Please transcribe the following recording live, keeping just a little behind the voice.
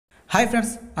Hi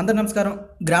friends, అందరూ నమస్కారం.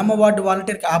 గ్రామ వార్డు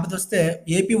వాలంటీర్కి ఆపదొస్తే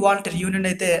ఏపీ వాలంటీర్ యూనియన్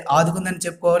అయితే ఆదుకుందని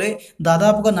చెప్పుకోవాలి.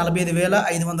 దాదాపుగా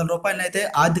 45,500 రూపాయలను అయితే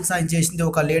ఆర్థిక సాయం చేసింది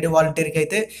ఒక లేడీ వాలంటీర్కి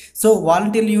అయితే. సో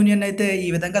వాలంటీర్ యూనియన్ అయితే ఈ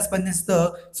విధంగా స్పందిస్తూ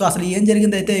అసలు ఏం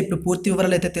జరిగిందైతే ఇప్పుడు పూర్తి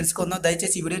వివరాలు అయితే తెలుసుకుందాం.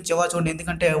 దయచేసి ఈ వీడియో చివరి చూడండి,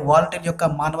 ఎందుకంటే వాలంటీర్ యొక్క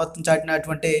మానవత్వం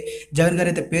చాటినటువంటి జగన్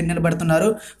గారు అయితే పేరు నిలబడుతున్నారు.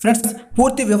 ఫ్రెండ్స్,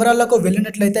 పూర్తి వివరాలకు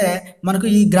వెళ్ళినట్లయితే మనకు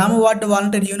ఈ గ్రామ వార్డు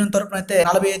వాలంటీర్ యూనియన్ తరపున అయితే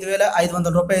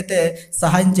 45,500 రూపాయలు అయితే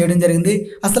సహాయం చేయడం జరిగింది.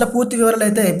 అసలు పూర్తి వివరాలు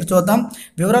అయితే ఇప్పుడు చూద్దాం.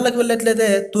 వివరాలకు వెళ్ళినట్లయితే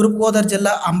తూర్పుగోదావరి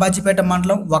జిల్లా అంబాజీపేట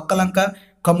మండలం వక్కలంక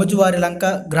కమ్ముజువారి లంక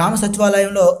గ్రామ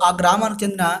సచివాలయంలో ఆ గ్రామానికి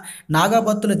చెందిన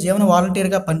నాగాబత్తుల జీవన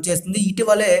వాలంటీర్గా పనిచేస్తుంది.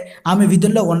 ఇటీవలే ఆమె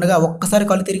విధుల్లో ఉండగా ఒక్కసారి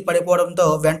కళ్ళు తిరిగి పడిపోవడంతో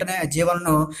వెంటనే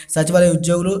జీవనను సచివాలయ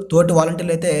ఉద్యోగులు తోటి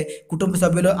వాలంటీర్లు అయితే కుటుంబ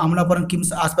సభ్యులు అమలాపురం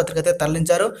కిమ్స్ ఆసుపత్రికి అయితే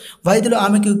తరలించారు. వైద్యులు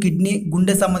ఆమెకు కిడ్నీ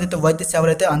గుండె సంబంధిత వైద్య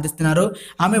సేవలు అయితే అందిస్తున్నారు.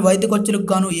 ఆమె వైద్య ఖర్చులకు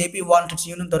గాను ఏపీ వాలంటీర్స్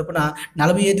యూనియన్ తరపున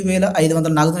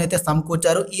 45,500 నగదును అయితే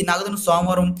సమకూర్చారు. ఈ నగదును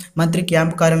సోమవారం మంత్రి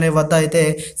క్యాంపు కార్యాలయం వద్ద అయితే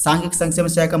సాంఘిక సంక్షేమ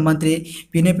శాఖ మంత్రి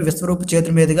పినేపి విశ్వరూప్ చేతుల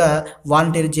మీదుగా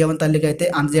వాలంటీర్ జీవన తల్లికి అయితే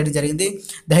అందజేయడం జరిగింది.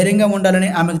 ధైర్యంగా ఉండాలని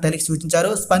ఆమెకు తల్లికి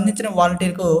సూచించారు. స్పందించిన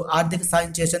వాలంటీర్కు ఆర్థిక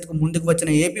సాయం చేసేందుకు ముందుకు వచ్చిన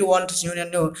ఏపీ వాలంటీర్స్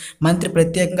యూనియన్ను మంత్రి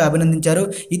ప్రత్యేకంగా అభినందించారు.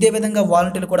 ఇదే విధంగా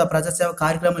వాలంటీర్లు కూడా ప్రజాసేవ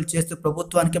కార్యక్రమాలు చేస్తూ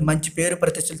ప్రభుత్వానికి మంచి పేరు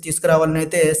ప్రతిష్టలు తీసుకురావాలని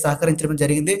అయితే సహకరించడం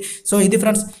జరిగింది. సో ఇది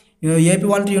ఫ్రెండ్స్, ఏపీ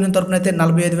వాలంటీర్ యూనియన్ తరపున అయితే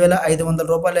 45,500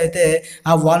 రూపాయలు అయితే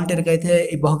ఆ వాలంటీర్కి అయితే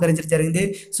బహుకరించడం జరిగింది.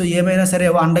 సో ఏమైనా సరే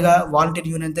అండగా వాలంటీర్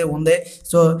యూనియన్ అయితే ఉంది.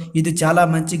 సో ఇది చాలా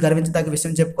మంచి గర్వించదగ్గ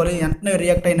విషయం చెప్పుకోవాలి. వెంటనే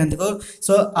రియాక్ట్ అయినందుకు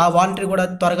సో ఆ వాలంటీర్ కూడా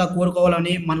త్వరగా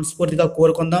కోరుకోవాలని మనం స్ఫూర్తిగా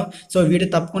కోరుకుందాం. సో వీడియో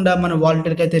తప్పకుండా మన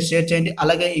వాలంటీర్కి అయితే షేర్ చేయండి.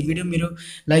 అలాగే ఈ వీడియో మీరు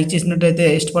లైక్ చేసినట్టయితే,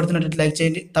 ఇష్టపడుతున్నట్లయితే లైక్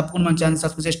చేయండి. తప్పకుండా మన ఛానల్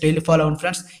సబ్స్క్రైబ్ చేసి డైలీ ఫాలో అవ్వండి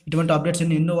ఫ్రెండ్స్. ఇటువంటి అప్డేట్స్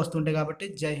ఎన్నో వస్తుంటాయి కాబట్టి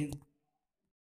జై హింద్.